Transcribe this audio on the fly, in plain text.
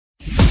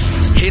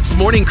HITZ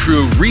Morning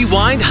Crew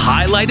Rewind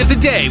Highlight of the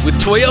Day with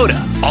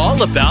Toyota.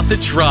 All about the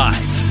drive.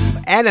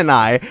 Anne and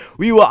I,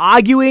 we were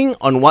arguing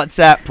on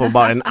WhatsApp for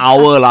about an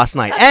hour last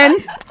night. And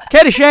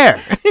care to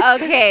share?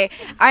 Okay,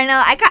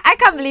 Arnold, I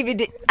can't believe you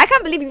did. I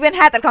can't believe you even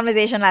had that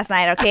conversation last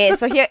night. Okay,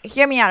 so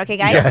hear me out, okay,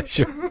 guys. Yeah,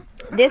 sure.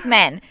 This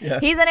man,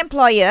 he's an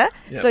employer,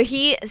 so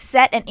he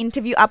set an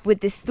interview up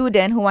with this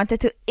student who wanted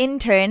to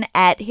intern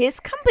at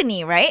his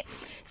company, right?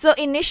 So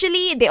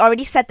initially, they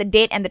already set the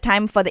date and the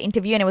time for the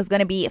interview, and it was going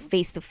to be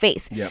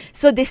face-to-face. Yep.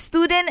 So the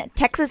student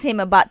texts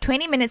him about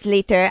 20 minutes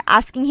later,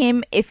 asking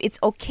him if it's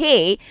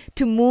okay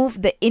to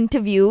move the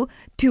interview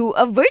to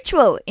a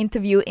virtual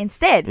interview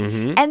instead.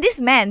 And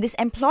this man, this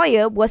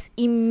employer, was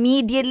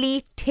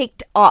immediately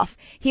ticked off.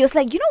 He was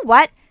like, you know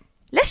what?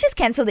 Let's just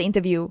cancel the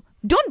interview.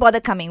 Don't bother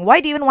coming. Why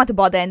do you even want to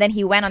bother? And then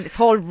he went on this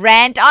whole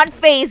rant on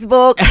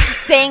Facebook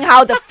saying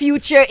how the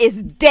future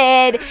is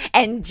dead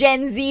and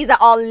Gen Zs are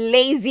all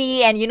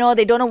lazy and, you know,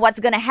 they don't know what's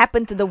going to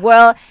happen to the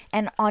world.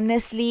 And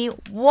honestly,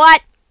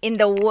 what in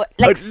the world?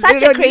 Like,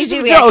 such a crazy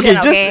reaction,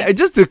 okay?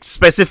 Just to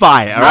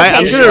specify, all right?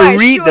 Okay, I'm going to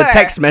read the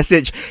text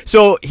message.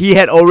 So he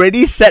had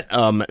already set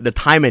the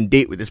time and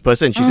date with this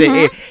person. She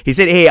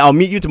said, hey, I'll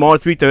meet you tomorrow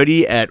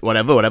 3:30 at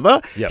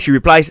whatever. Yep. She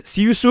replies,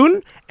 see you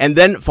soon. And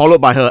then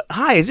followed by her,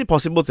 hi, is it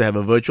possible to have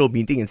a virtual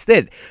meeting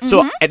instead?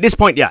 So at this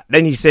point,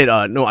 then he said,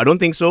 no, I don't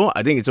think so.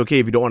 I think it's okay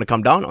if you don't want to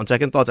come down. On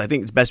second thoughts, I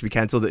think it's best we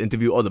cancel the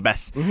interview. All the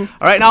best. All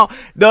right, now,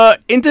 the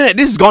internet,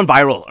 this has gone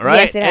viral, all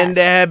right? Yes, it has. And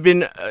there have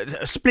been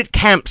split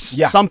camps.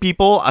 Yeah. Some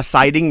people are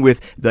siding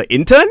with the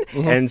intern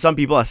and some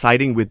people are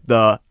siding with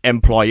the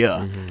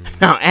employer.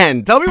 Now,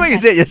 Anne, tell me what you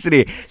said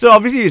yesterday. So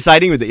obviously you're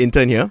siding with the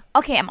intern here.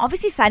 Okay, I'm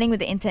obviously siding with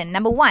the intern.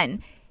 Number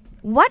one,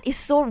 what is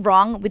so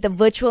wrong with a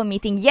virtual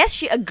meeting? Yes,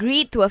 she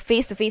agreed to a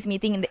face-to-face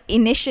meeting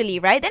initially,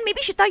 right? Then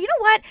maybe she thought, you know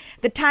what?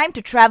 The time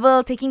to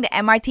travel, taking the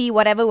MRT,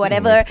 whatever,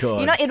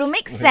 you know, it will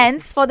make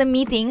sense for the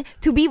meeting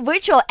to be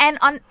virtual. And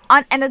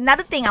and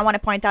another thing I want to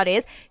point out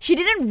is she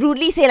didn't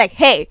rudely say like,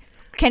 hey,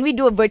 can we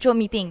do a virtual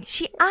meeting?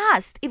 She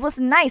asked. It was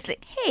nice.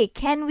 Like, hey,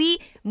 can we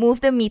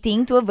move the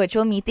meeting to a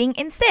virtual meeting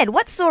instead?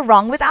 What's so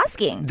wrong with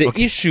asking? The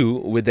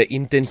issue with the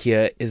intern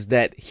here is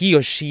that he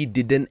or she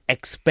didn't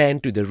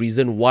expand to the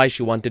reason why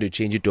she wanted to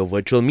change it to a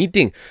virtual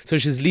meeting. So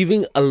she's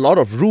leaving a lot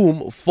of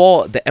room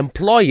for the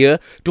employer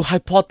to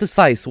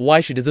hypothesize why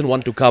she doesn't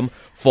want to come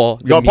for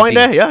the Your meeting. point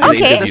there, yeah. the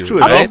Okay, interview,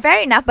 true, okay, right?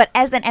 fair enough. But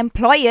as an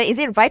employer, is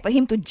it right for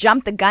him to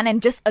jump the gun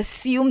and just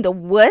assume the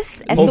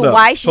worst as Hold to up,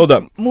 why she hold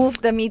up.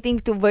 moved the meeting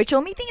to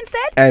virtual meeting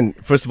instead? And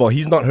first of all,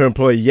 he's not her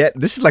employer yet.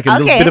 This is like a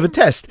little Okay. bit of a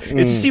test.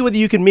 It's to see whether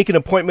you can make an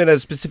appointment at a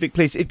specific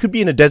place. It could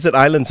be in a desert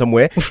island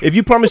somewhere. If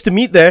you promise to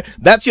meet there,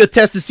 that's your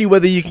test to see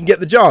whether you can get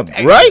the job,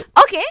 right?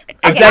 Okay.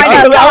 Exactly.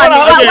 Arnold, go on.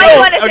 What do you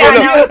want to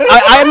say, Arnold?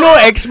 I'm no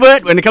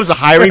expert when it comes to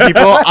hiring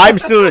people. I'm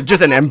still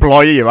just an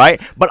employee,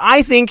 right? But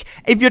I think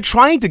if you're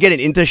trying to get an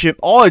internship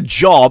or a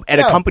job at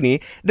a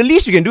company, the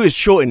least you can do is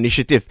show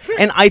initiative.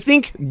 And I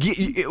think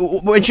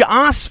when she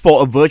asks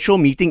for a virtual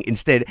meeting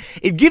instead,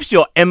 it gives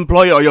your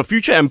employer or your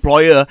future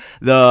employer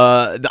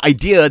the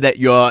idea that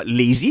you're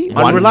lazy,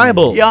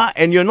 Unreliable. Yeah,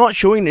 and you're not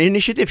showing the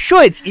initiative.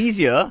 Sure, it's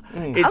easier.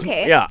 It's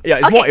Okay.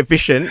 it's more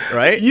efficient,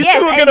 right? You two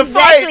are gonna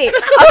exactly. fight.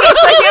 Okay,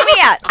 so hear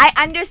me out. I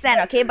understand,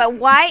 okay, but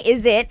why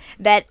is it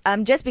that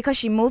just because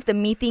she moved the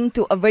meeting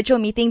to a virtual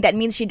meeting, that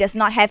means she does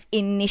not have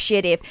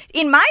initiative?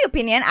 In my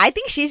opinion, I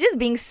think she's just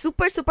being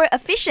super, super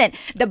efficient.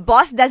 The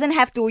boss doesn't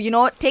have to, you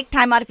know, take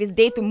time out of his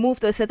day to move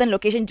to a certain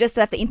location just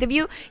to have the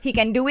interview. He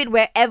can do it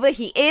wherever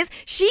he is.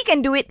 She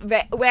can do it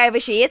wherever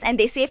she is, and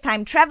they save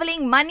time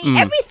traveling, money,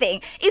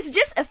 everything. It's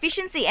just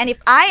efficiency. And if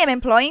I am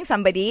employing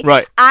somebody,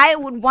 Right. I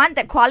would want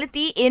that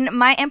quality in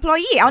my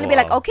employee. I want to be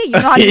like, okay, you know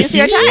how to use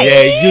your time.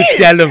 Yeah, you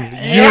tell him.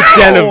 You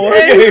tell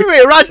him.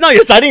 Wait, Raj, now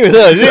you're siding with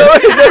her, is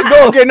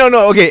it?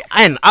 No. Okay,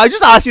 Anne, I'll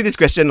just ask you this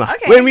question.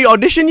 Okay. When we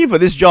auditioned you for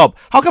this job,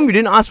 how come you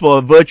didn't ask for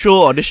a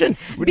virtual audition?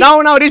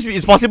 Nowadays,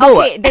 it's possible.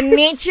 Okay, the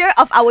nature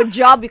of our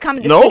job, we come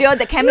in the Nope. studio,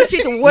 the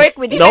chemistry to work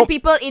with different Nope.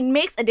 people, it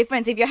makes a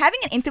difference. If you're having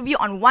an interview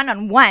on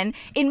one-on-one,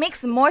 it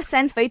makes more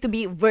sense for you to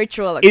be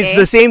virtual, okay? It's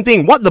the same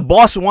thing. What the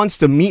boss wants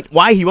to meet,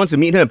 why he wants to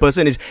meet her in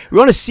person is we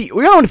want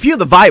to feel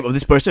the vibe of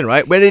this person,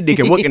 right? Whether they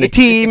can work in a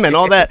team and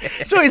all that.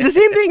 So it's the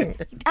same thing.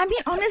 I mean,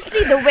 honestly,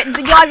 your reasoning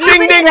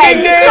Ding, ding, went ding,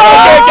 ding. so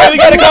Okay, we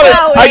gotta call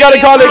it. I gotta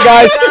call it,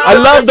 guys. I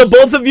so love the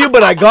both of you,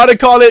 but I gotta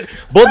call it.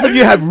 Both of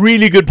you have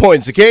really good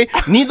points, okay?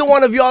 Neither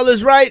one of y'all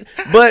is right,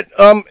 but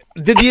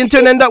did the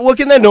intern end up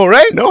working there? No,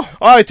 right? No.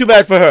 All right, too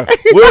bad for her.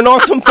 We're an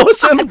awesome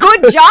foursome.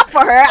 good job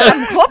for her.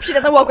 I hope she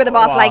doesn't work with a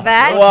boss like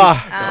that.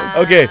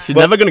 Wow. Okay. She's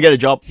never going to get a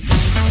job.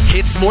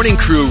 HITZ Morning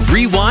Crew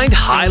Rewind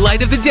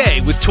Highlight of the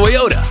Day with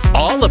Toyota.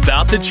 All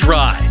about the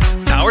drive.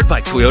 Powered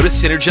by Toyota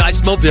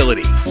Synergized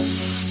Mobility.